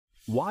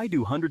Why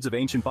do hundreds of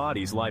ancient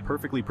bodies lie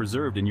perfectly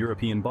preserved in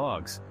European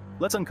bogs?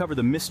 Let's uncover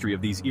the mystery of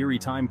these eerie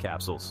time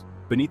capsules.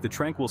 Beneath the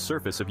tranquil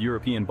surface of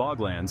European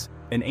boglands,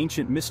 an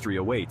ancient mystery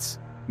awaits.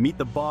 Meet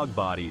the bog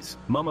bodies,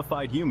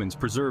 mummified humans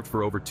preserved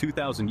for over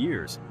 2,000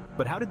 years.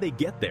 But how did they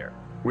get there?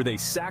 Were they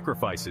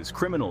sacrifices,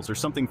 criminals, or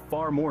something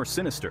far more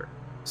sinister?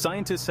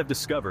 Scientists have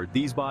discovered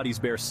these bodies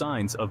bear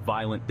signs of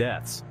violent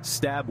deaths,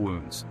 stab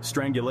wounds,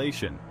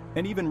 strangulation,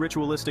 and even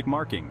ritualistic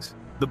markings.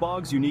 The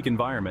bog's unique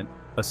environment,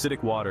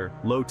 acidic water,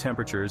 low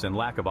temperatures, and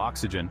lack of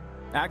oxygen,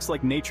 acts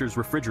like nature's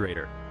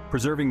refrigerator,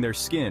 preserving their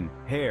skin,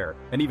 hair,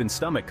 and even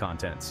stomach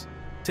contents.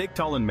 Take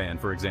Talon Man,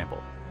 for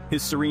example.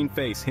 His serene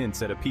face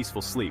hints at a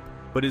peaceful sleep,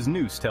 but his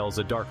noose tells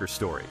a darker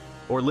story.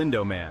 Or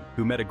Lindo Man,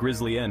 who met a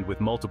grisly end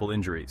with multiple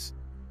injuries.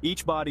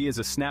 Each body is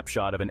a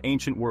snapshot of an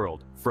ancient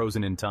world,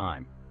 frozen in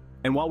time.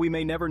 And while we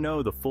may never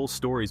know the full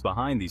stories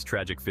behind these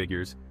tragic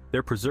figures,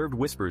 their preserved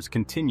whispers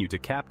continue to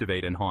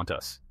captivate and haunt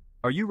us.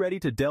 Are you ready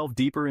to delve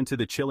deeper into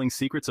the chilling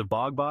secrets of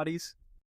bog bodies?